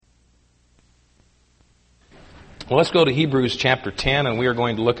Well, let's go to Hebrews chapter 10, and we are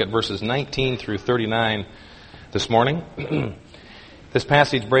going to look at verses 19 through 39 this morning. This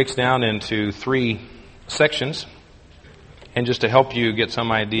passage breaks down into 3 sections, and just to help you get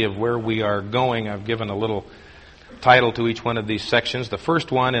some idea of where we are going, I've given a little title to each one of these sections. The first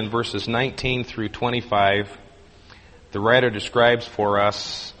one, in verses 19 through 25, the writer describes for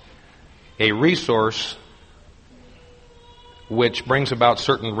us a resource which brings about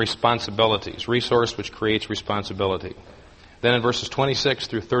certain responsibilities. Resource which creates responsibility. Then in verses 26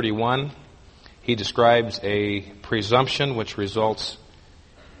 through 31, he describes a presumption which results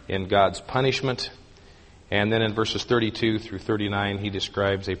in God's punishment. And then in verses 32 through 39, he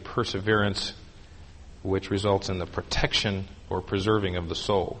describes a perseverance which results in the protection or preserving of the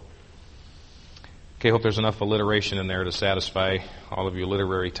soul. Okay, hope there's enough alliteration in there to satisfy all of you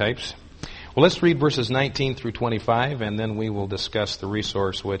literary types. Well, let's read verses 19 through 25, and then we will discuss the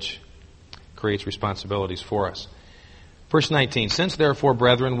resource which creates responsibilities for us. Verse 19, since therefore,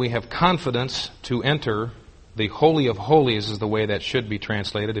 brethren, we have confidence to enter the Holy of Holies, is the way that should be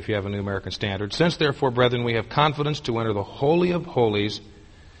translated if you have a New American Standard. Since therefore, brethren, we have confidence to enter the Holy of Holies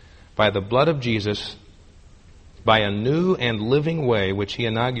by the blood of Jesus, by a new and living way which he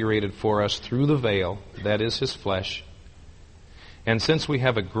inaugurated for us through the veil, that is his flesh. And since we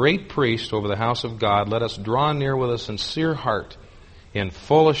have a great priest over the house of God, let us draw near with a sincere heart, in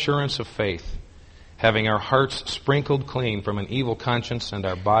full assurance of faith, having our hearts sprinkled clean from an evil conscience and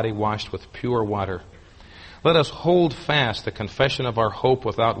our body washed with pure water. Let us hold fast the confession of our hope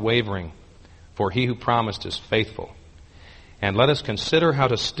without wavering, for he who promised is faithful. And let us consider how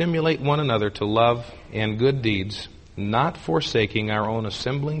to stimulate one another to love and good deeds, not forsaking our own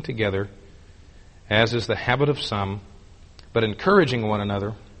assembling together, as is the habit of some, but encouraging one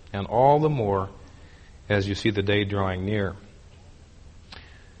another, and all the more as you see the day drawing near.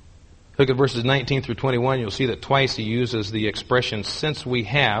 Look at verses 19 through 21. You'll see that twice he uses the expression, since we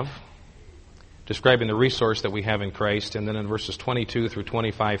have, describing the resource that we have in Christ. And then in verses 22 through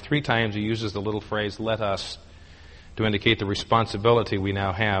 25, 3 times he uses the little phrase, let us, to indicate the responsibility we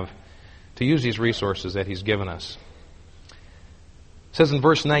now have to use these resources that he's given us. It says in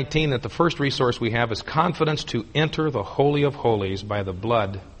verse 19 that the first resource we have is confidence to enter the Holy of Holies by the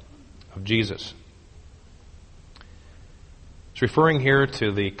blood of Jesus. It's referring here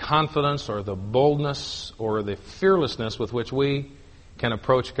to the confidence or the boldness or the fearlessness with which we can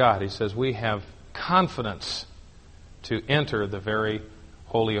approach God. He says we have confidence to enter the very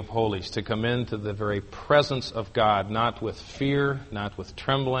Holy of Holies, to come into the very presence of God, not with fear, not with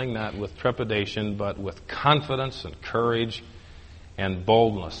trembling, not with trepidation, but with confidence and courage and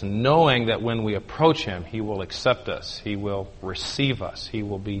boldness, knowing that when we approach him, he will accept us, he will receive us, he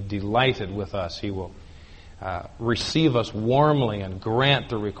will be delighted with us, he will receive us warmly and grant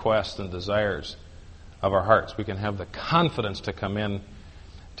the requests and desires of our hearts. We can have the confidence to come in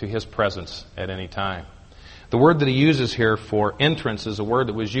to his presence at any time. The word that he uses here for entrance is a word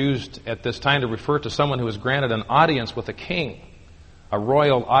that was used at this time to refer to someone who was granted an audience with a king, a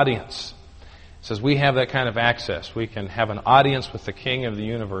royal audience. It says we have that kind of access. We can have an audience with the King of the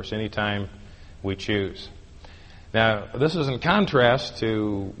universe anytime we choose. Now, this is in contrast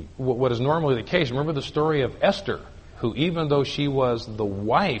to what is normally the case. Remember the story of Esther, who even though she was the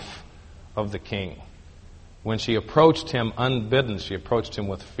wife of the king, when she approached him unbidden, she approached him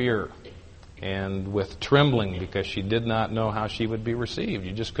with fear and with trembling because she did not know how she would be received.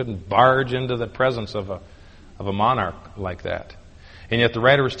 You just couldn't barge into the presence of a monarch like that. And yet the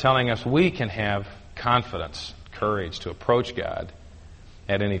writer is telling us we can have confidence, courage to approach God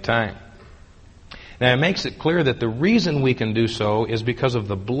at any time. Now it makes it clear that the reason we can do so is because of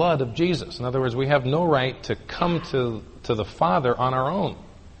the blood of Jesus. In other words, we have no right to come to the Father on our own.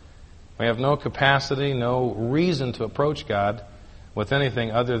 We have no capacity, no reason to approach God with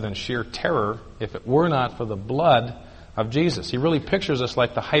anything other than sheer terror if it were not for the blood of Jesus. He really pictures us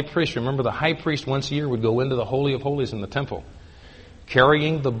like the high priest. Remember, the high priest once a year would go into the Holy of Holies in the temple,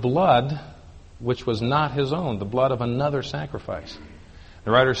 carrying the blood which was not his own, the blood of another sacrifice.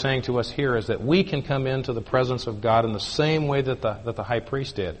 The writer is saying to us here is that we can come into the presence of God in the same way that the high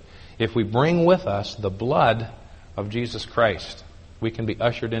priest did. If we bring with us the blood of Jesus Christ, we can be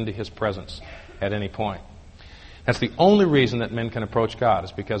ushered into his presence at any point. That's the only reason that men can approach God,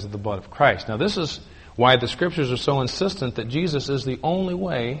 is because of the blood of Christ. Now this is why the Scriptures are so insistent that Jesus is the only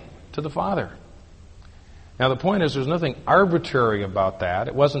way to the Father. Now the point is there's nothing arbitrary about that.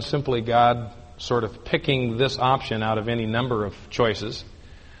 It wasn't simply God sort of picking this option out of any number of choices,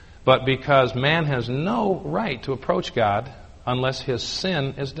 but because man has no right to approach God unless his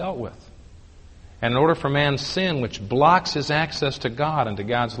sin is dealt with. And in order for man's sin, which blocks his access to God and to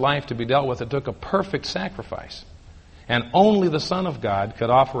God's life, to be dealt with, it took a perfect sacrifice. And only the Son of God could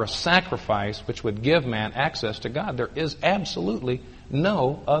offer a sacrifice which would give man access to God. There is absolutely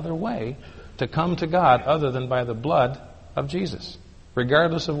no other way to come to God other than by the blood of Jesus.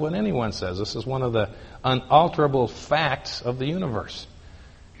 Regardless of what anyone says, this is one of the unalterable facts of the universe.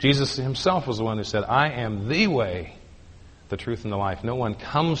 Jesus himself was the one who said, I am the way, the truth, and the life. No one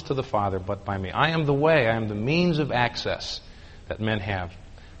comes to the Father but by me. I am the way, I am the means of access that men have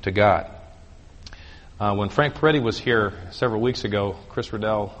to God. When Frank Peretti was here several weeks ago, Chris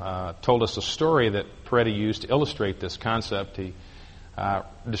Riddell told us a story that Peretti used to illustrate this concept. He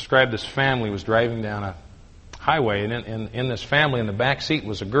described this family was driving down a highway, and in this family, in the back seat,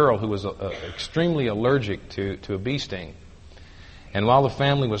 was a girl who was extremely allergic to a bee sting. And while the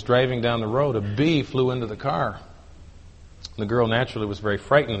family was driving down the road, a bee flew into the car. The girl naturally was very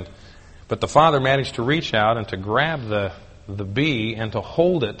frightened, but the father managed to reach out and to grab the bee and to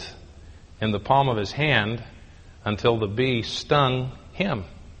hold it in the palm of his hand until the bee stung him.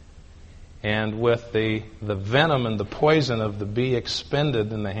 And with the venom and the poison of the bee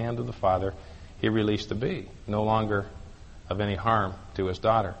expended in the hand of the father, he released the bee, no longer of any harm to his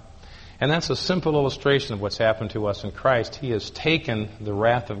daughter. And that's a simple illustration of what's happened to us in Christ. He has taken the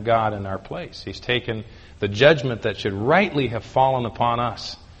wrath of God in our place. He's taken the judgment that should rightly have fallen upon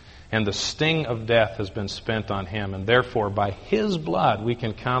us, and the sting of death has been spent on him. And therefore, by his blood, we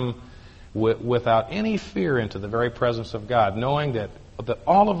can come without any fear into the very presence of God, knowing that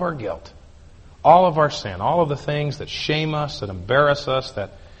all of our guilt, all of our sin, all of the things that shame us, that embarrass us,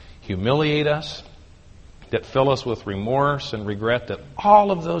 that humiliate us, that fill us with remorse and regret, that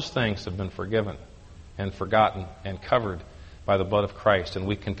all of those things have been forgiven and forgotten and covered by the blood of Christ, and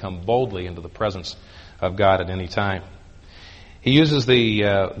we can come boldly into the presence of God at any time. He uses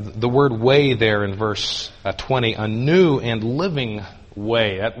the word way there in verse 20, a new and living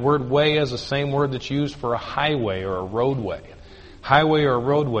way. That word way is the same word that's used for a highway or a roadway. Highway or a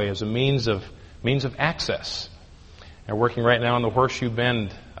roadway is a means of access. We're working right now on the Horseshoe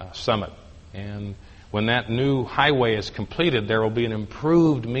Bend Summit, and when that new highway is completed, there will be an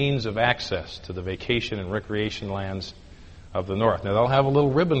improved means of access to the vacation and recreation lands of the north. Now, they'll have a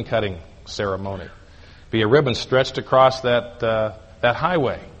little ribbon cutting ceremony. Be a ribbon stretched across that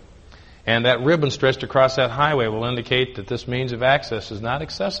highway. And that ribbon stretched across that highway will indicate that this means of access is not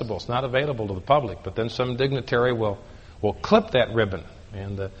accessible. It's not available to the public. But then some dignitary will clip that ribbon,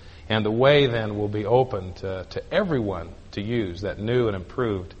 and the way then will be open to everyone to use that new and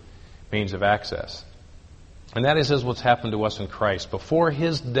improved means of access. And that is what's happened to us in Christ. Before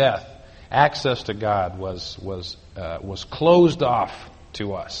his death, access to God was closed off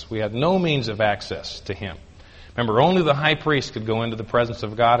to us. We had no means of access to him. Remember, only the high priest could go into the presence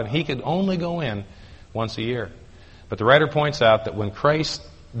of God, and he could only go in once a year. But the writer points out that when Christ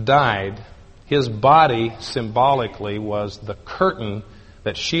died, his body symbolically was the curtain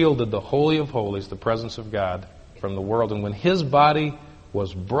that shielded the Holy of Holies, the presence of God, from the world. And when his body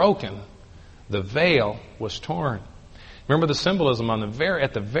was broken, the veil was torn. Remember the symbolism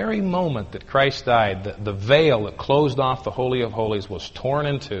at the very moment that Christ died, the veil that closed off the Holy of Holies was torn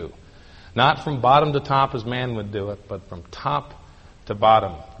in two. Not from bottom to top as man would do it, but from top to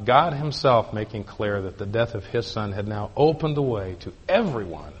bottom. God himself making clear that the death of his Son had now opened the way to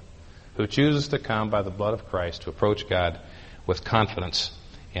everyone who chooses to come by the blood of Christ to approach God with confidence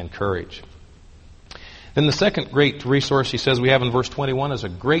and courage. Then the second great resource he says we have in verse 21 is a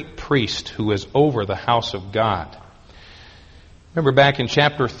great priest who is over the house of God. Remember back in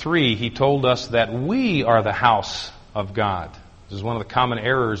chapter 3, he told us that we are the house of God. This is one of the common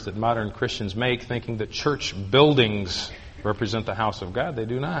errors that modern Christians make, thinking that church buildings represent the house of God. They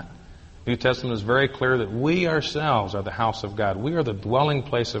do not. The New Testament is very clear that we ourselves are the house of God. We are the dwelling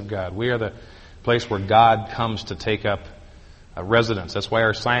place of God. We are the place where God comes to take up residence. That's why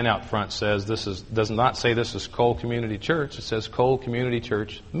our sign out front says does not say this is Cole Community Church. It says Cole Community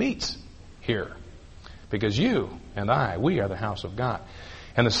Church meets here. Because you and I, we are the house of God.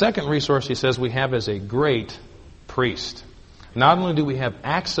 And the second resource he says we have is a great priest. Not only do we have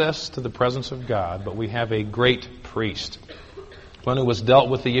access to the presence of God, but we have a great priest. One who has dealt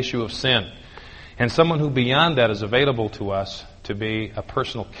with the issue of sin. And someone who beyond that is available to us to be a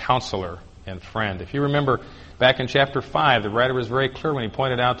personal counselor and friend. If you remember back in chapter 5, the writer was very clear when he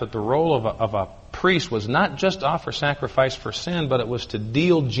pointed out that the role of a priest was not just to offer sacrifice for sin, but it was to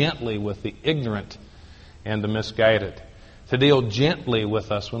deal gently with the ignorant and the misguided. To deal gently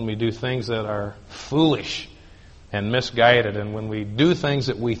with us when we do things that are foolish and misguided, and when we do things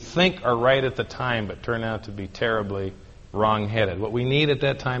that we think are right at the time but turn out to be terribly wrong-headed. What we need at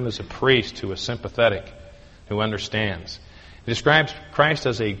that time is a priest who is sympathetic, who understands. He describes Christ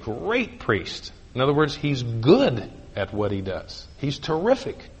as a great priest. In other words, he's good at what he does. He's a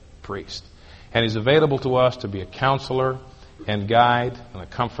terrific priest. And he's available to us to be a counselor and guide and a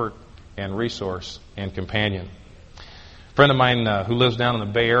comfort and resource and companion. A friend of mine who lives down in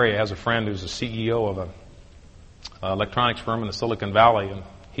the Bay Area has a friend who's the CEO of an electronics firm in the Silicon Valley, and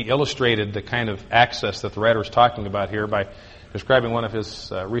he illustrated the kind of access that the writer is talking about here by describing one of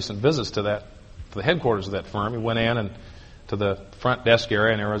his recent visits to the headquarters of that firm. He went in and to the front desk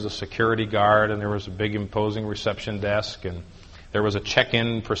area, and there was a security guard, and there was a big imposing reception desk, and there was a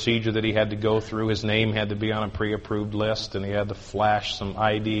check-in procedure that he had to go through. His name had to be on a pre-approved list, and he had to flash some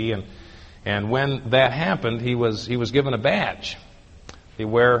ID. And when that happened, he was given a badge he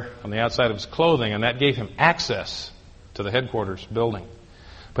wear on the outside of his clothing, and that gave him access to the headquarters building.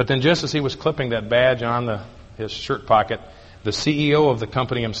 But then just as he was clipping that badge on his shirt pocket, the CEO of the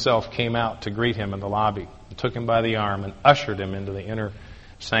company himself came out to greet him in the lobby, and took him by the arm and ushered him into the inner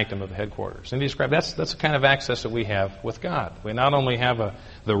sanctum of the headquarters. And he described that's the kind of access that we have with God. We not only have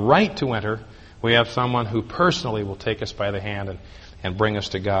the right to enter, we have someone who personally will take us by the hand and bring us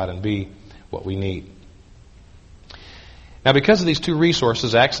to God and be what we need. Now, because of these two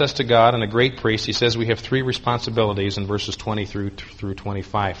resources, access to God and a great priest, he says we have three responsibilities in verses 20 through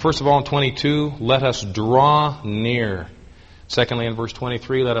 25. First of all, in 22, let us draw near. Secondly, in verse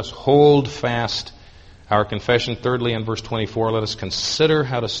 23, let us hold fast our confession. Thirdly, in verse 24, let us consider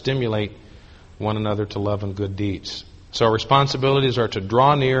how to stimulate one another to love and good deeds. So our responsibilities are to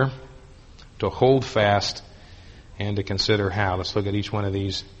draw near, to hold fast, and to consider how. Let's look at each one of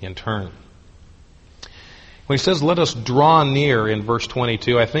these in turn. When he says, let us draw near in verse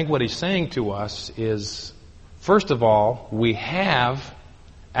 22, I think what he's saying to us is, first of all, we have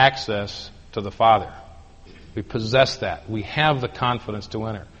access to the Father. We possess that. We have the confidence to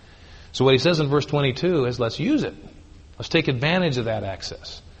enter. So what he says in verse 22 is, let's use it. Let's take advantage of that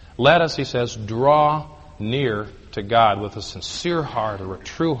access. Let us, he says, draw near to God with a sincere heart or a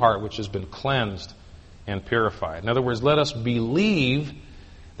true heart which has been cleansed and purified. In other words, let us believe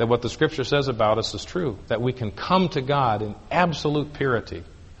that what the Scripture says about us is true, that we can come to God in absolute purity,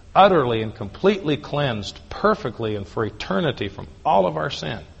 utterly and completely cleansed, perfectly and for eternity from all of our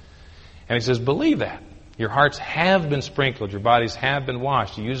sin. And he says, believe that. Your hearts have been sprinkled, your bodies have been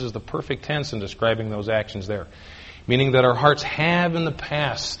washed. He uses the perfect tense in describing those actions there, meaning that our hearts have in the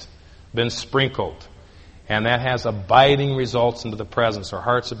past been sprinkled, and that has abiding results into the present. Our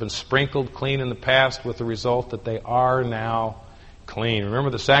hearts have been sprinkled clean in the past with the result that they are now clean. Remember,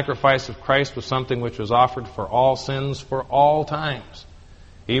 the sacrifice of Christ was something which was offered for all sins for all times.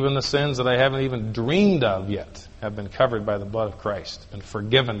 Even the sins that I haven't even dreamed of yet have been covered by the blood of Christ and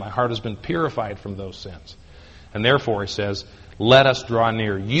forgiven. My heart has been purified from those sins. And therefore, he says, let us draw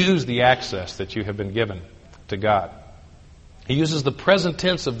near. Use the access that you have been given to God. He uses the present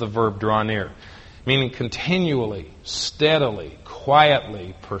tense of the verb draw near, meaning continually, steadily,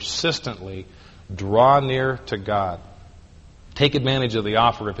 quietly, persistently draw near to God. Take advantage of the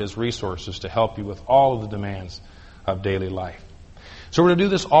offer of His resources to help you with all of the demands of daily life. So we're going to do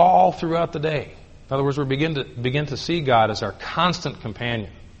this all throughout the day. In other words, we begin to see God as our constant companion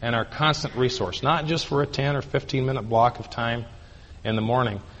and our constant resource, not just for a 10 or 15-minute block of time in the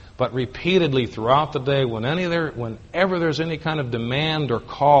morning, but repeatedly throughout the day whenever there's any kind of demand or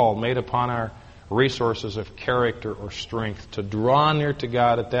call made upon our resources of character or strength, to draw near to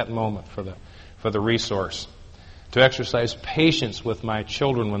God at that moment for the resource. To exercise patience with my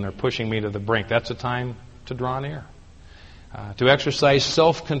children when they're pushing me to the brink. That's a time to draw near. To exercise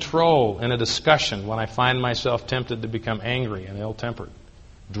self-control in a discussion when I find myself tempted to become angry and ill-tempered.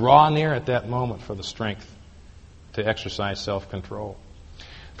 Draw near at that moment for the strength to exercise self-control.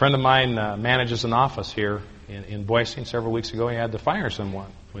 A friend of mine manages an office here in Boise, and several weeks ago he had to fire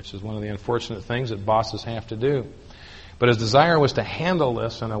someone, which is one of the unfortunate things that bosses have to do. But his desire was to handle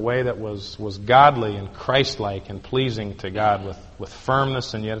this in a way that was godly and Christ-like and pleasing to God with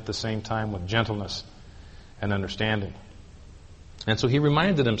firmness and yet at the same time with gentleness and understanding. And so he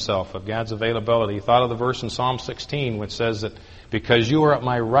reminded himself of God's availability. He thought of the verse in Psalm 16 which says that, because you are at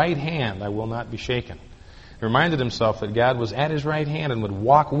my right hand, I will not be shaken. He reminded himself that God was at his right hand and would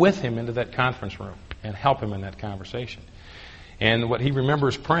walk with him into that conference room and help him in that conversation. And what he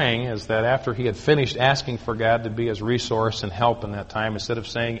remembers praying is that after he had finished asking for God to be his resource and help in that time, instead of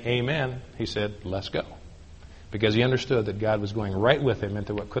saying amen, he said, let's go. Because he understood that God was going right with him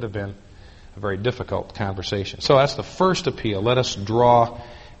into what could have been a very difficult conversation. So that's the first appeal. Let us draw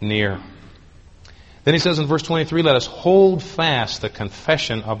near. Then he says in verse 23, let us hold fast the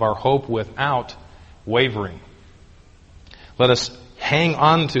confession of our hope without wavering. Let us hang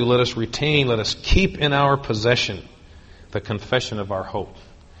on to, let us retain, let us keep in our possession the confession of our hope.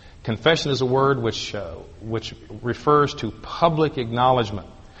 Confession is a word which refers to public acknowledgement.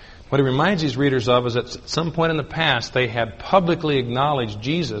 What it reminds these readers of is that at some point in the past they had publicly acknowledged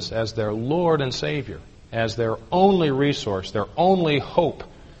Jesus as their Lord and Savior, as their only resource, their only hope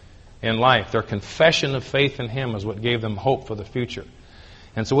in life. Their confession of faith in Him is what gave them hope for the future.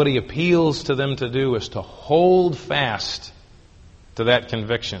 And so what He appeals to them to do is to hold fast to that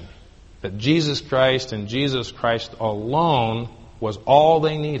conviction that Jesus Christ and Jesus Christ alone was all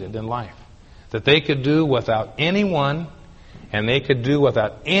they needed in life. That they could do without anyone and they could do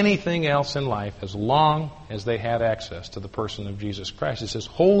without anything else in life as long as they had access to the person of Jesus Christ. It says,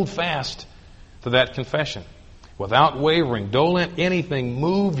 hold fast to that confession without wavering. Don't let anything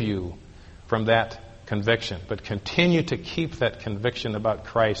move you from that conviction, but continue to keep that conviction about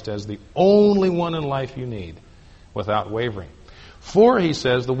Christ as the only one in life you need without wavering. For, he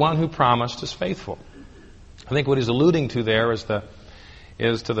says, the one who promised is faithful. I think what he's alluding to there is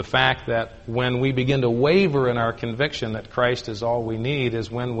to the fact that when we begin to waver in our conviction that Christ is all we need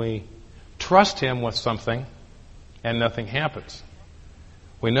is when we trust Him with something and nothing happens.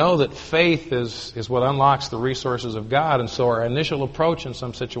 We know that faith is what unlocks the resources of God, and so our initial approach in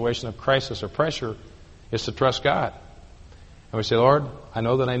some situation of crisis or pressure is to trust God. And we say, Lord, I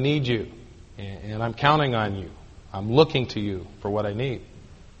know that I need You, and I'm counting on You. I'm looking to You for what I need.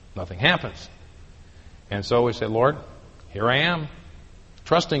 Nothing happens. And so we say, Lord, here I am,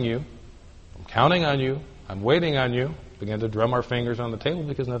 trusting You. I'm counting on You. I'm waiting on You. Begin to drum our fingers on the table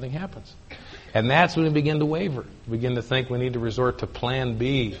because nothing happens. And that's when we begin to waver. We begin to think we need to resort to plan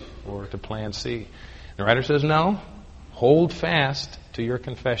B or to plan C. The writer says, no, hold fast to your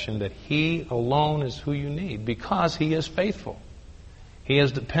confession that He alone is who you need because He is faithful. He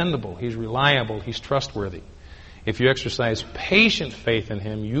is dependable. He's reliable. He's trustworthy. If you exercise patient faith in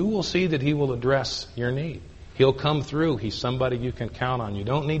Him, you will see that He will address your need. He'll come through. He's somebody you can count on. You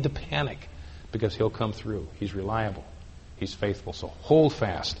don't need to panic because He'll come through. He's reliable. He's faithful. So hold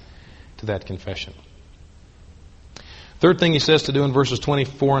fast to that confession. Third thing he says to do in verses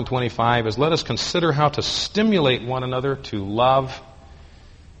 24 and 25 is let us consider how to stimulate one another to love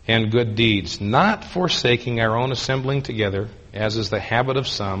and good deeds, not forsaking our own assembling together, as is the habit of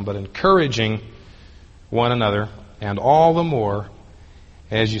some, but encouraging one another, and all the more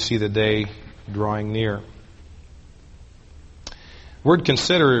as you see the day drawing near. The word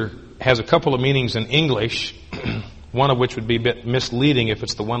consider has a couple of meanings in English, one of which would be a bit misleading if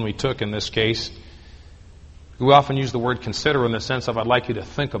it's the one we took in this case. We often use the word consider in the sense of I'd like you to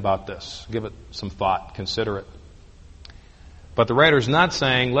think about this, give it some thought, consider it. But the writer is not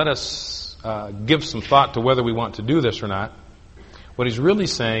saying let us give some thought to whether we want to do this or not. What he's really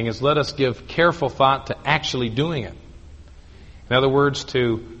saying is let us give careful thought to actually doing it. In other words,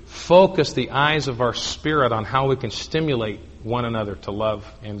 to focus the eyes of our spirit on how we can stimulate one another to love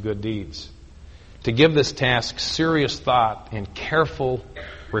and good deeds. To give this task serious thought and careful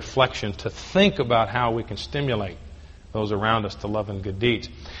reflection, to think about how we can stimulate those around us to love and good deeds.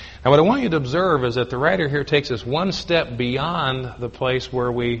 Now what I want you to observe is that the writer here takes us one step beyond the place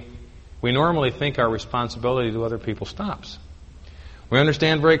where we normally think our responsibility to other people stops. We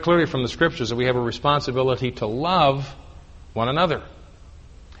understand very clearly from the Scriptures that we have a responsibility to love one another.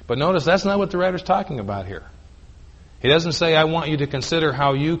 But notice that's not what the writer's talking about here. He doesn't say, I want you to consider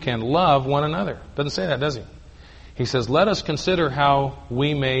how you can love one another. Doesn't say that, does he? He says, let us consider how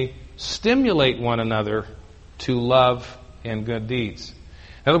we may stimulate one another to love and good deeds.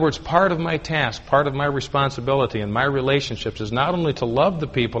 In other words, part of my task, part of my responsibility in my relationships is not only to love the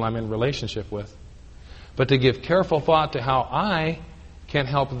people I'm in relationship with, but to give careful thought to how I can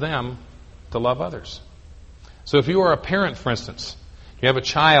help them to love others. So if you are a parent, for instance, you have a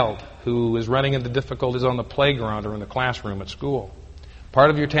child who is running into difficulties on the playground or in the classroom at school. Part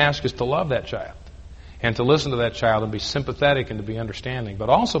of your task is to love that child and to listen to that child and be sympathetic and to be understanding. But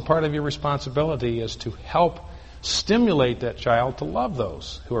also part of your responsibility is to help stimulate that child to love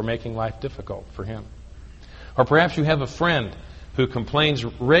those who are making life difficult for him. Or perhaps you have a friend who complains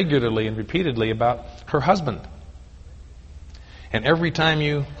regularly and repeatedly about her husband. And every time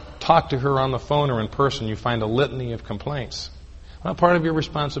you talk to her on the phone or in person, you find a litany of complaints. Well, part of your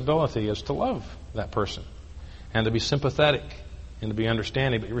responsibility is to love that person and to be sympathetic and to be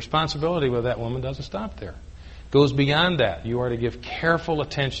understanding. But your responsibility with that woman doesn't stop there. It goes beyond that. You are to give careful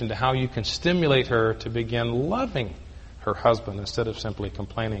attention to how you can stimulate her to begin loving her husband instead of simply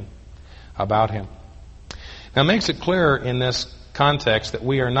complaining about him. Now, it makes it clear in this context that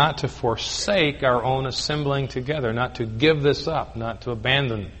we are not to forsake our own assembling together, not to give this up, not to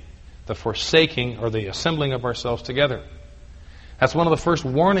abandon the forsaking or the assembling of ourselves together. That's one of the first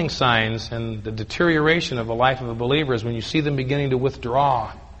warning signs in the deterioration of the life of a believer is when you see them beginning to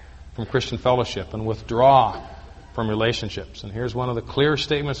withdraw from Christian fellowship and withdraw from relationships. And here's one of the clear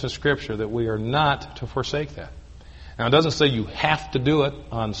statements in Scripture that we are not to forsake that. Now, it doesn't say you have to do it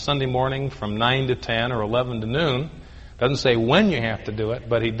on Sunday morning from 9 to 10 or 11 to noon. It doesn't say when you have to do it,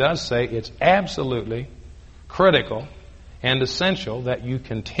 but he does say it's absolutely critical and essential that you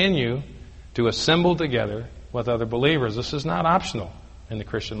continue to assemble together with other believers. This is not optional in the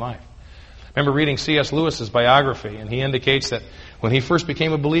Christian life. I remember reading C.S. Lewis's biography, and he indicates that when he first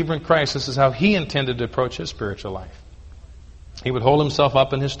became a believer in Christ, this is how he intended to approach his spiritual life. He would hold himself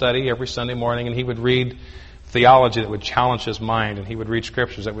up in his study every Sunday morning, and he would read theology that would challenge his mind, and he would read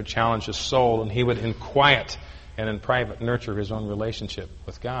scriptures that would challenge his soul, and he would in quiet and in private nurture his own relationship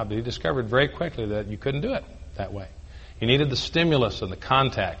with God. But he discovered very quickly that you couldn't do it that way. You needed the stimulus and the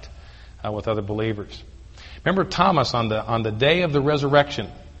contact with other believers. Remember Thomas on the day of the resurrection.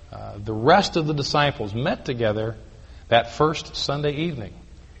 The rest of the disciples met together that first Sunday evening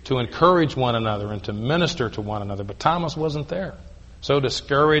to encourage one another and to minister to one another. But Thomas wasn't there. So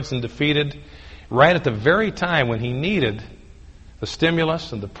discouraged and defeated, right at the very time when he needed the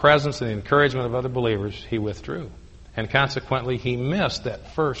stimulus and the presence and the encouragement of other believers, he withdrew. And consequently, he missed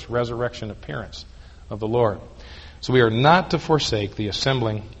that first resurrection appearance of the Lord. So we are not to forsake the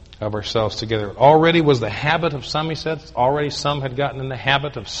assembling of ourselves together. It already was the habit of some, he said. Already some had gotten in the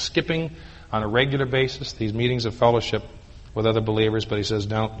habit of skipping on a regular basis these meetings of fellowship with other believers, but he says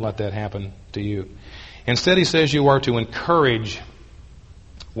don't let that happen to you. Instead, he says you are to encourage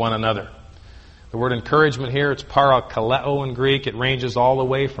one another. The word encouragement here, it's parakaleo in Greek. It ranges all the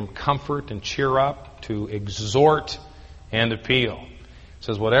way from comfort and cheer up to exhort and appeal. It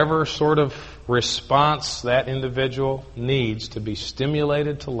says whatever sort of response that individual needs to be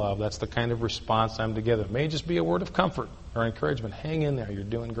stimulated to love, that's the kind of response I'm to give. It may just be a word of comfort or encouragement. Hang in there, you're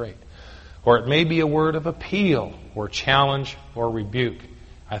doing great. Or it may be a word of appeal or challenge or rebuke.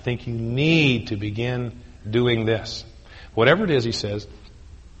 I think you need to begin doing this. Whatever it is, he says,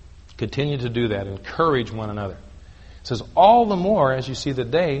 continue to do that. Encourage one another. It says all the more as you see the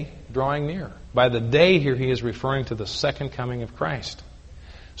day drawing near. By the day here, he is referring to the second coming of Christ.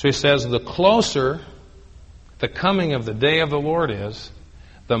 So he says the closer the coming of the day of the Lord is,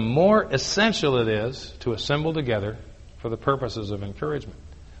 the more essential it is to assemble together for the purposes of encouragement.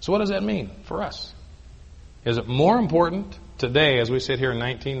 So what does that mean for us? Is it more important today, as we sit here in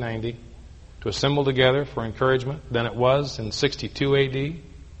 1990, to assemble together for encouragement than it was in 62 A.D.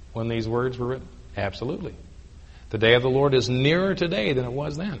 when these words were written? Absolutely. The day of the Lord is nearer today than it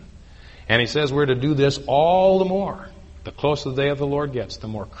was then. And he says we're to do this all the more. The closer the day of the Lord gets, the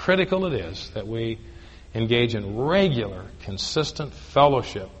more critical it is that we engage in regular, consistent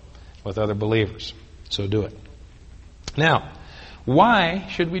fellowship with other believers. So do it. Now, why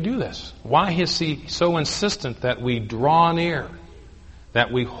should we do this? Why is he so insistent that we draw near,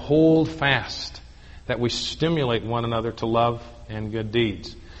 that we hold fast, that we stimulate one another to love and good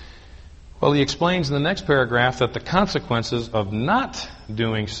deeds? Well, he explains in the next paragraph that the consequences of not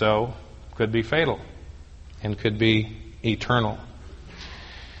doing so could be fatal and could be eternal.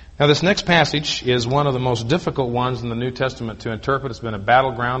 Now, this next passage is one of the most difficult ones in the New Testament to interpret. It's been a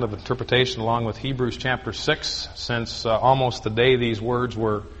battleground of interpretation along with Hebrews chapter 6 since almost the day these words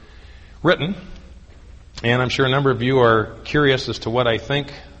were written. And I'm sure a number of you are curious as to what I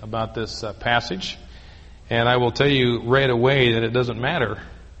think about this passage. And I will tell you right away that it doesn't matter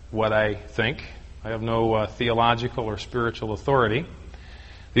what I think. I have no theological or spiritual authority.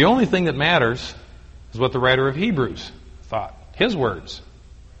 The only thing that matters is what the writer of Hebrews thought. His words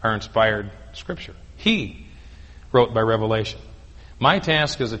are inspired Scripture. He wrote by revelation. My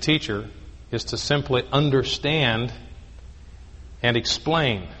task as a teacher is to simply understand and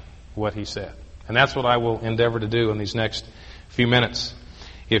explain what he said. And that's what I will endeavor to do in these next few minutes.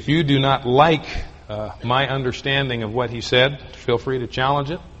 If you do not like my understanding of what he said, feel free to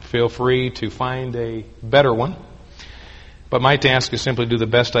challenge it. Feel free to find a better one. But my task is simply to do the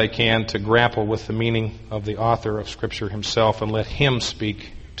best I can to grapple with the meaning of the author of Scripture himself and let him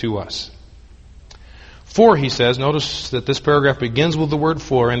speak to us. For, he says, notice that this paragraph begins with the word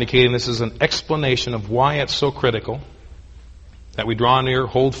for, indicating this is an explanation of why it's so critical that we draw near,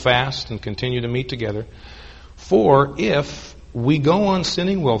 hold fast, and continue to meet together. For if we go on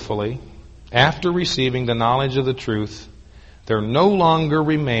sinning willfully after receiving the knowledge of the truth, there no longer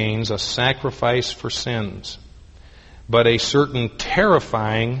remains a sacrifice for sins, but a certain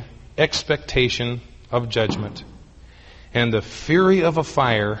terrifying expectation of judgment and the fury of a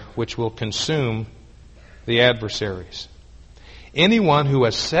fire which will consume the adversaries. Anyone who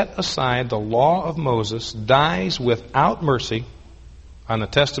has set aside the law of Moses dies without mercy on the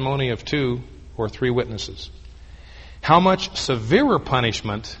testimony of 2 or 3 witnesses. How much severer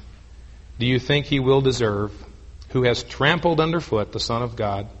punishment do you think he will deserve, who has trampled underfoot the Son of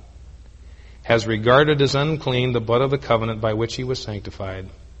God, has regarded as unclean the blood of the covenant by which he was sanctified,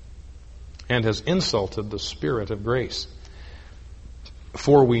 and has insulted the Spirit of grace?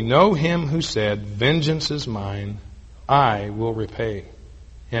 For we know him who said, vengeance is mine, I will repay.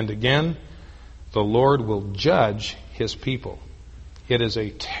 And again, the Lord will judge his people. It is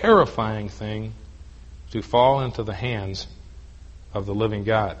a terrifying thing to fall into the hands of the living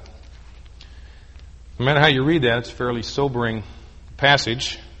God. No matter how you read that, it's a fairly sobering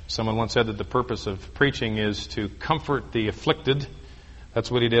passage. Someone once said that the purpose of preaching is to comfort the afflicted.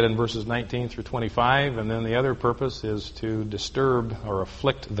 That's what he did in verses 19 through 25. And then the other purpose is to disturb or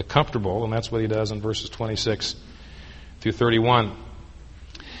afflict the comfortable. And that's what he does in verses 26 through 31.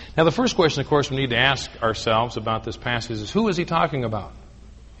 Now, the first question, of course, we need to ask ourselves about this passage is, who is he talking about?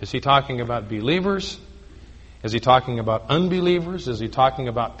 Is he talking about believers? Is he talking about unbelievers? Is he talking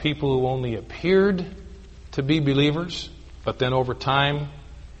about people who only appeared to be believers, but then over time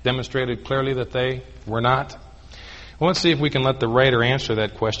demonstrated clearly that they were not? Well, let's see if we can let the writer answer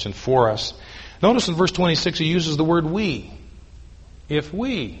that question for us. Notice in verse 26 he uses the word we. If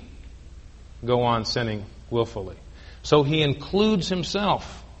we go on sinning willfully. So he includes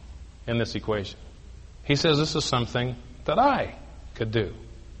himself in this equation. He says this is something that I could do.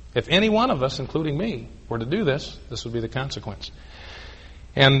 If any one of us, including me, were to do this, this would be the consequence.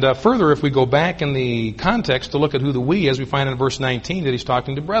 And further, if we go back in the context to look at who the we is, we find in verse 19 that he's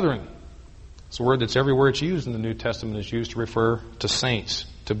talking to brethren. It's a word that's everywhere it's used in the New Testament is used to refer to saints,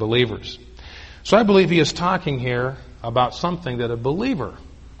 to believers. So I believe he is talking here about something that a believer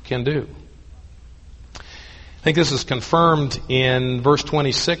can do. I think this is confirmed in verse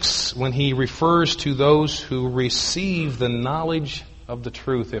 26 when he refers to those who receive the knowledge of the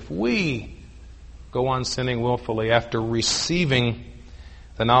truth. If we go on sinning willfully after receiving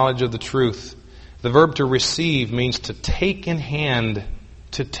the knowledge of the truth, the verb to receive means to take in hand,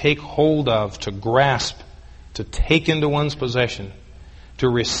 to take hold of, to grasp, to take into one's possession, to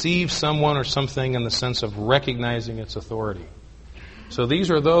receive someone or something in the sense of recognizing its authority. So these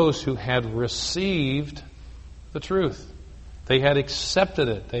are those who had received the truth. They had accepted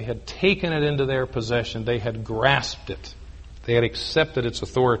it. They had taken it into their possession. They had grasped it. They had accepted its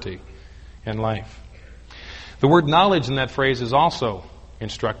authority in life. The word knowledge in that phrase is also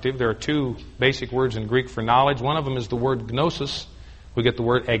instructive. There are two basic words in Greek for knowledge. One of them is the word gnosis. We get the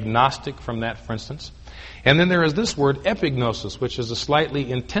word agnostic from that, for instance. And then there is this word epignosis, which is a slightly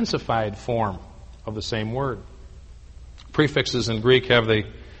intensified form of the same word. Prefixes in Greek have the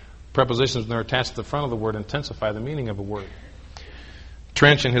prepositions when they're attached to the front of the word intensify the meaning of a word.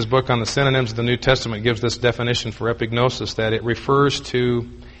 Trench, in his book on the synonyms of the New Testament, gives this definition for epignosis, that it refers to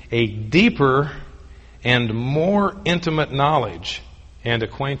a deeper and more intimate knowledge and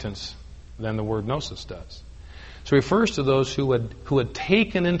acquaintance than the word gnosis does. So it refers to those who had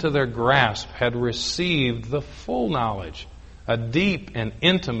taken into their grasp, had received the full knowledge, a deep and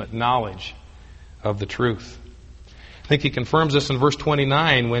intimate knowledge of the truth. I think he confirms this in verse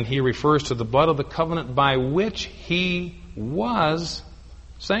 29 when he refers to the blood of the covenant by which he was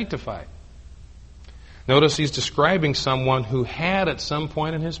sanctified. Notice he's describing someone who had at some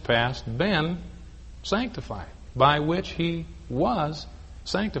point in his past been sanctified, by which he was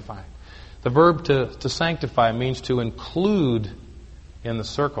sanctified. The verb to sanctify means to include in the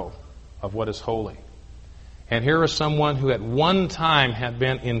circle of what is holy. And here is someone who at one time had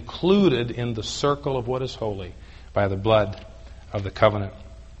been included in the circle of what is holy by the blood of the covenant,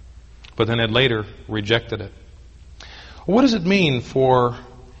 but then had later rejected it. What does it mean for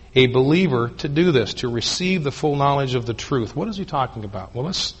a believer to do this, to receive the full knowledge of the truth? What is he talking about? Well,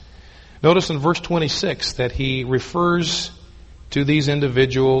 let's notice in verse 26 that he refers to these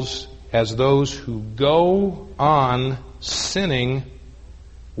individuals as those who go on sinning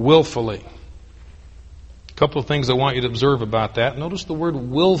willfully. A couple of things I want you to observe about that. Notice the word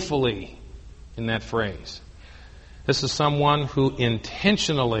willfully in that phrase. This is someone who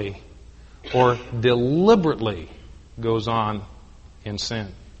intentionally or deliberately goes on in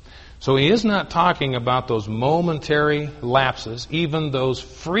sin. So he is not talking about those momentary lapses, even those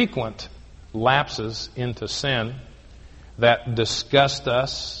frequent lapses into sin that disgust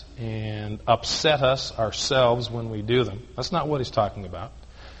us and upset us ourselves when we do them. That's not what he's talking about.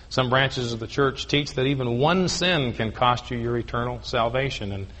 Some branches of the church teach that even one sin can cost you your eternal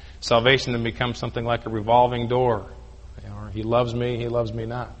salvation, and salvation then becomes something like a revolving door. He loves me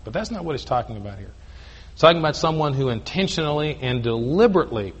not. But that's not what he's talking about here. He's talking about someone who intentionally and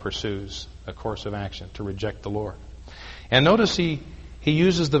deliberately pursues a course of action to reject the Lord. And notice he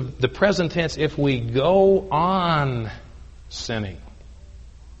uses the present tense, if we go on sinning.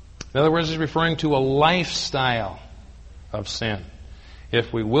 In other words, he's referring to a lifestyle of sin.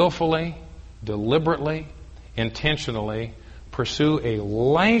 If we willfully, deliberately, intentionally pursue a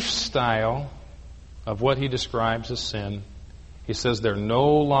lifestyle of what he describes as sin, he says there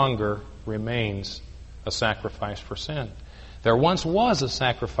no longer remains a sacrifice for sin. There once was a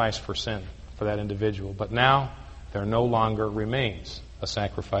sacrifice for sin for that individual, but now there no longer remains a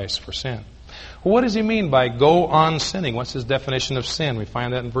sacrifice for sin. Well, what does he mean by go on sinning? What's his definition of sin? We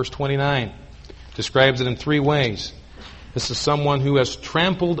find that in verse 29. Describes it in three ways. This is someone who has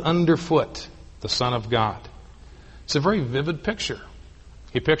trampled underfoot the Son of God. It's a very vivid picture.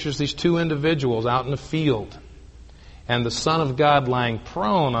 He pictures these two individuals out in the field, and the Son of God lying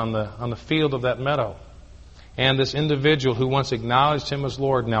prone on the field of that meadow, and this individual who once acknowledged him as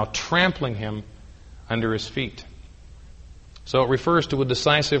Lord now trampling him under his feet. So it refers to a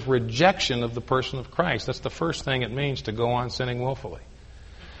decisive rejection of the person of Christ. That's the first thing it means to go on sinning willfully.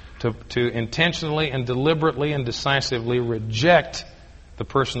 To intentionally and deliberately and decisively reject the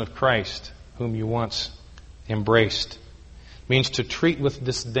person of Christ whom you once embraced. It means to treat with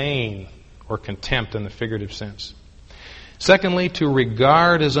disdain or contempt in the figurative sense. Secondly, to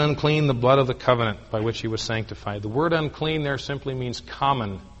regard as unclean the blood of the covenant by which he was sanctified. The word unclean there simply means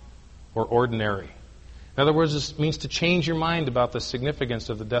common or ordinary. In other words, it means to change your mind about the significance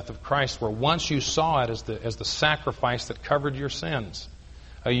of the death of Christ, where once you saw it as the sacrifice that covered your sins,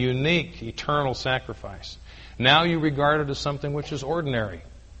 a unique, eternal sacrifice. Now you regard it as something which is ordinary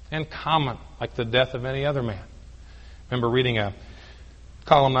and common, like the death of any other man. I remember reading a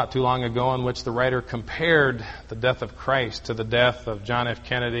column not too long ago in which the writer compared the death of Christ to the death of John F.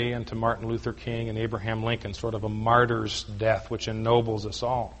 Kennedy and to Martin Luther King and Abraham Lincoln, sort of a martyr's death which ennobles us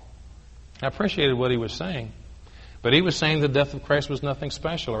all. I appreciated what he was saying, but he was saying the death of Christ was nothing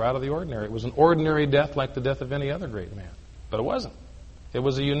special or out of the ordinary. It was an ordinary death like the death of any other great man, but it wasn't. It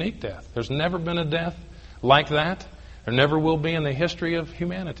was a unique death. There's never been a death like that. There never will be in the history of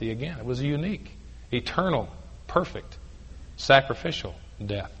humanity again. It was a unique, eternal, perfect, sacrificial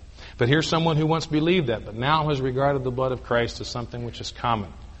death. But here's someone who once believed that, but now has regarded the blood of Christ as something which is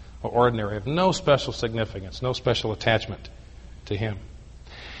common or ordinary, of no special significance, no special attachment to him.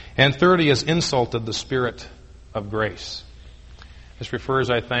 And third, he has insulted the Spirit of grace. This refers,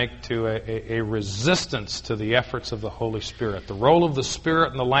 I think, to a resistance to the efforts of the Holy Spirit. The role of the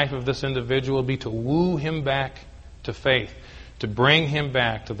Spirit in the life of this individual will be to woo him back to faith, to bring him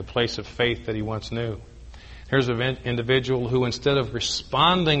back to the place of faith that he once knew. Here's an individual who, instead of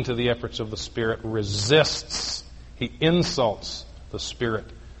responding to the efforts of the Spirit, resists. He insults the Spirit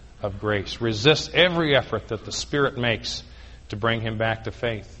of grace, resists every effort that the Spirit makes to bring him back to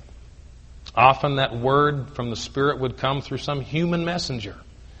faith. Often that word from the Spirit would come through some human messenger,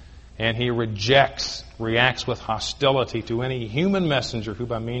 and he reacts with hostility to any human messenger who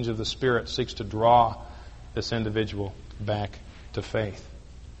by means of the Spirit seeks to draw this individual back to faith.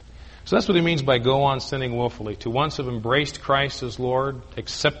 So that's what he means by go on sinning willfully, to once have embraced Christ as Lord,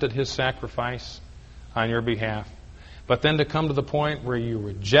 accepted his sacrifice on your behalf, but then to come to the point where you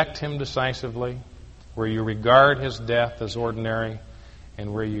reject him decisively, where you regard his death as ordinary,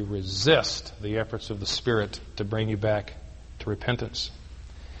 and where you resist the efforts of the Spirit to bring you back to repentance.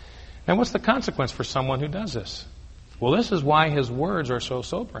 And what's the consequence for someone who does this? Well, this is why his words are so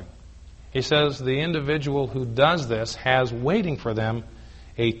sobering. He says the individual who does this has waiting for them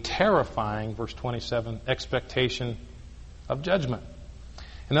a terrifying, verse 27, expectation of judgment.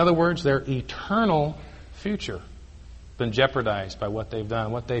 In other words, their eternal future has been jeopardized by what they've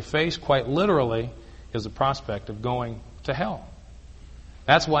done. What they face, quite literally, is the prospect of going to hell.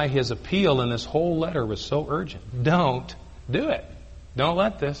 That's why his appeal in this whole letter was so urgent. Don't do it. Don't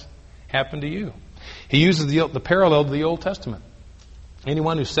let this happen to you. He uses the parallel to the Old Testament.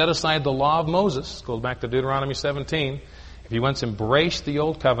 Anyone who set aside the law of Moses, goes back to Deuteronomy 17, if you once embraced the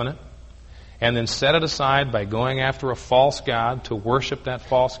Old Covenant and then set it aside by going after a false god to worship that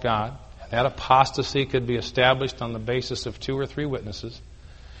false god, that apostasy could be established on the basis of 2 or 3 witnesses,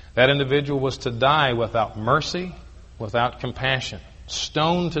 that individual was to die without mercy, without compassion,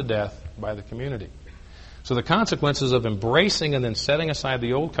 stoned to death by the community. So the consequences of embracing and then setting aside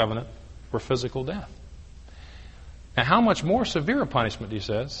the Old Covenant were physical death. Now, how much more severe a punishment, he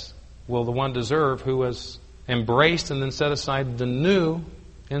says, will the one deserve who has embraced and then set aside the new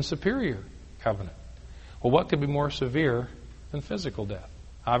and superior covenant? Well, what could be more severe than physical death?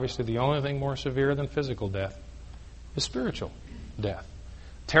 Obviously, the only thing more severe than physical death is spiritual death.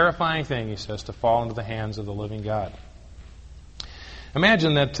 Terrifying thing, he says, to fall into the hands of the living God.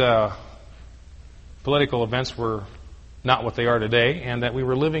 Imagine that political events were not what they are today, and that we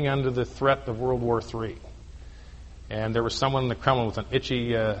were living under the threat of World War III. And there was someone in the Kremlin with an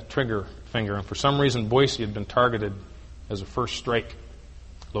itchy trigger finger. And for some reason, Boise had been targeted as a first strike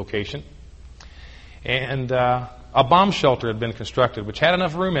location. And a bomb shelter had been constructed, which had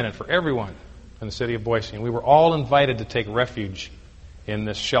enough room in it for everyone in the city of Boise. And we were all invited to take refuge in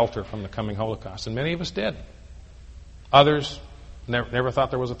this shelter from the coming Holocaust. And many of us did. Others never thought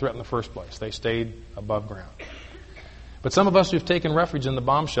there was a threat in the first place. They stayed above ground. But some of us who've taken refuge in the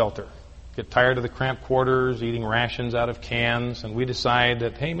bomb shelter get tired of the cramped quarters, eating rations out of cans, and we decide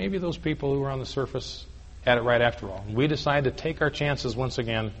that, hey, maybe those people who were on the surface had it right after all. And we decide to take our chances once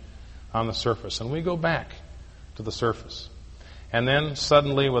again on the surface. And we go back to the surface. And then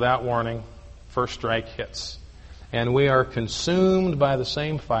suddenly, without warning, first strike hits. And we are consumed by the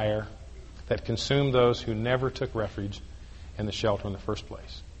same fire that consumed those who never took refuge in the shelter in the first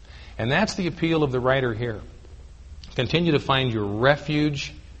place. And that's the appeal of the writer here. Continue to find your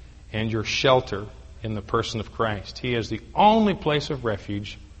refuge and your shelter in the person of Christ. He is the only place of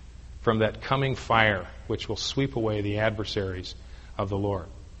refuge from that coming fire which will sweep away the adversaries of the Lord.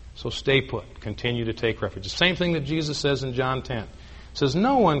 So stay put. Continue to take refuge. The same thing that Jesus says in John 10. He says,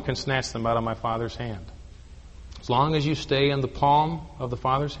 no one can snatch them out of my Father's hand. As long as you stay in the palm of the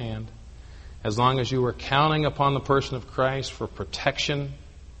Father's hand, as long as you are counting upon the person of Christ for protection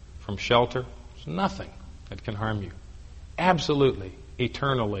from shelter, there's nothing that can harm you. Absolutely,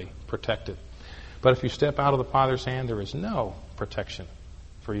 eternally protected. But if you step out of the Father's hand, there is no protection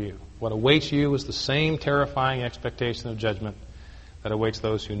for you. What awaits you is the same terrifying expectation of judgment that awaits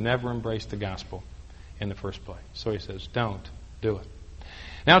those who never embraced the gospel in the first place. So he says, don't do it.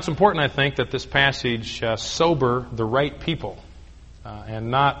 Now it's important, I think, that this passage sober the right people and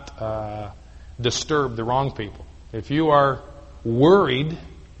not disturb the wrong people. If you are worried,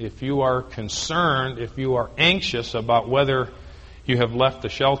 if you are concerned, if you are anxious about whether you have left the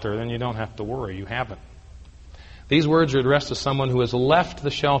shelter, then you don't have to worry. You haven't. These words are addressed to someone who has left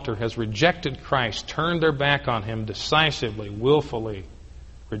the shelter, has rejected Christ, turned their back on Him decisively, willfully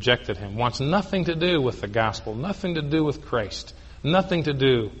rejected Him, wants nothing to do with the gospel, nothing to do with Christ, nothing to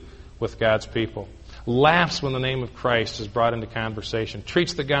do with God's people, laughs when the name of Christ is brought into conversation,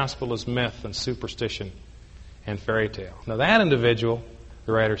 treats the gospel as myth and superstition and fairy tale. Now that individual,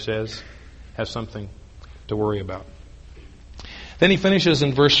 the writer says, has something to worry about. Then he finishes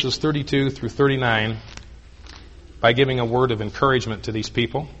in verses 32 through 39 by giving a word of encouragement to these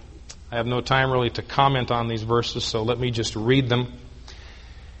people. I have no time really to comment on these verses, so let me just read them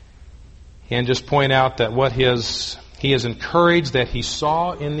and just point out that he is encouraged that he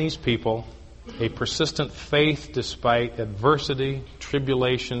saw in these people a persistent faith despite adversity,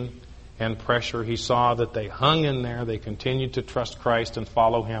 tribulation, and pressure. He saw that they hung in there, they continued to trust Christ and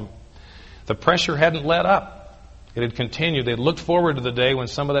follow Him. The pressure hadn't let up. It had continued. They'd looked forward to the day when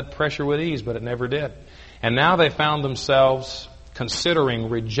some of that pressure would ease, but it never did. And now they found themselves considering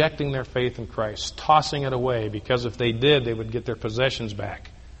rejecting their faith in Christ, tossing it away, because if they did, they would get their possessions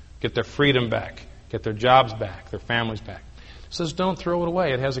back, get their freedom back, get their jobs back, their families back. It says, don't throw it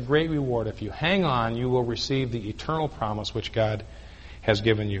away. It has a great reward. If you hang on, you will receive the eternal promise which God has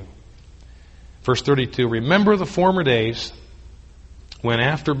given you. Verse 32, remember the former days when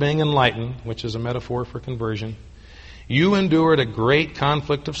after being enlightened, which is a metaphor for conversion, you endured a great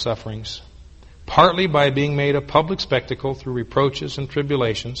conflict of sufferings, partly by being made a public spectacle through reproaches and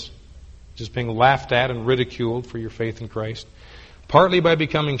tribulations, just being laughed at and ridiculed for your faith in Christ, partly by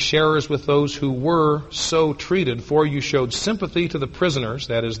becoming sharers with those who were so treated, for you showed sympathy to the prisoners,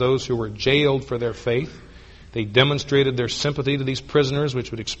 that is, those who were jailed for their faith. They demonstrated their sympathy to these prisoners,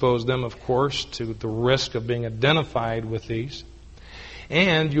 which would expose them, of course, to the risk of being identified with these.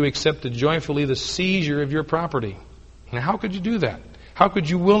 And you accepted joyfully the seizure of your property. Now, how could you do that? How could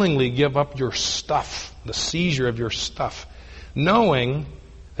you willingly give up your stuff, the seizure of your stuff, knowing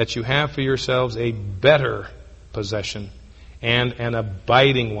that you have for yourselves a better possession and an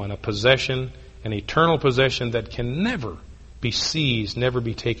abiding one, a possession, an eternal possession that can never be seized, never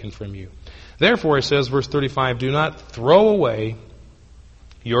be taken from you? Therefore, it says, verse 35, do not throw away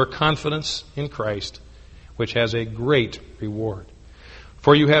your confidence in Christ, which has a great reward.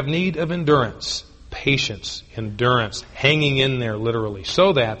 For you have need of endurance, patience, endurance, hanging in there literally,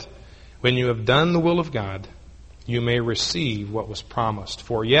 so that when you have done the will of God, you may receive what was promised.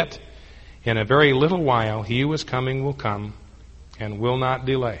 For yet, in a very little while, He who is coming will come and will not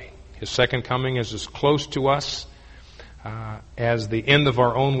delay. His second coming is as close to us as the end of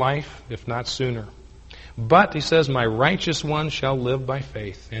our own life, if not sooner. But, he says, my righteous one shall live by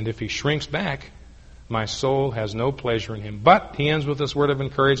faith, and if he shrinks back, my soul has no pleasure in him. But, he ends with this word of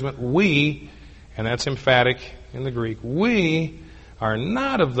encouragement, we, and that's emphatic in the Greek, we are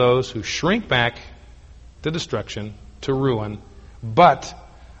not of those who shrink back to destruction, to ruin, but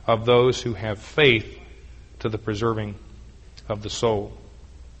of those who have faith to the preserving of the soul.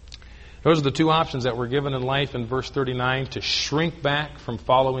 Those are the two options that we're given in life in verse 39, to shrink back from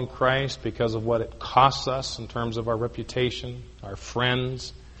following Christ because of what it costs us in terms of our reputation, our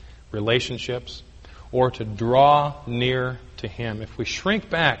friends, relationships, or to draw near to Him. If we shrink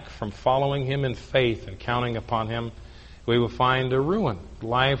back from following Him in faith and counting upon Him, we will find a ruin.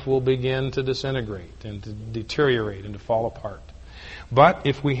 Life will begin to disintegrate and to deteriorate and to fall apart. But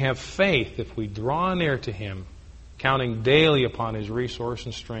if we have faith, if we draw near to Him, counting daily upon His resource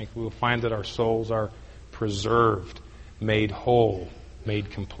and strength, we will find that our souls are preserved, made whole, made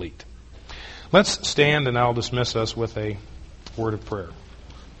complete. Let's stand, and I'll dismiss us with a word of prayer.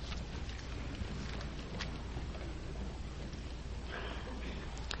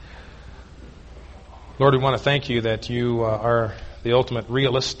 Lord, we want to thank You that You are the ultimate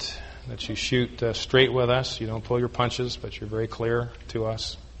realist, that You shoot straight with us. You don't pull your punches, but You're very clear to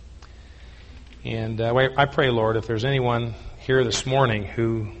us. And I pray, Lord, if there's anyone here this morning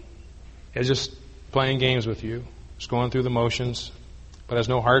who is just playing games with You, just going through the motions, but has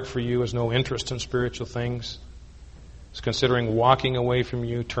no heart for You, has no interest in spiritual things, is considering walking away from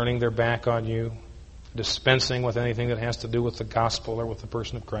You, turning their back on You, dispensing with anything that has to do with the gospel or with the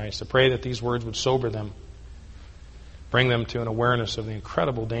person of Christ, I pray that these words would sober them, bring them to an awareness of the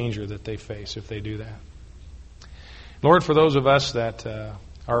incredible danger that they face if they do that. Lord, for those of us that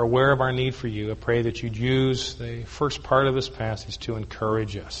are aware of our need for You, I pray that You'd use the first part of this passage to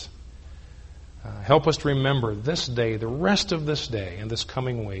encourage us. Help us to remember this day, the rest of this day and this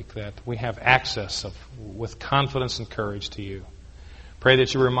coming week, that we have access with confidence and courage to You. Pray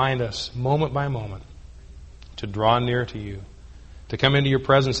that You remind us moment by moment to draw near to You, to come into Your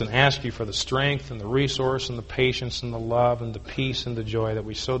presence and ask You for the strength and the resource and the patience and the love and the peace and the joy that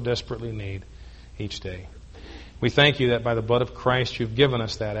we so desperately need each day. We thank You that by the blood of Christ You've given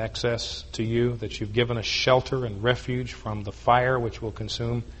us that access to You, that You've given us shelter and refuge from the fire which will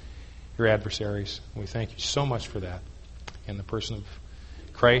consume Your adversaries. We thank You so much for that. In the person of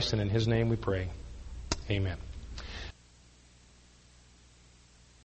Christ and in His name we pray. Amen.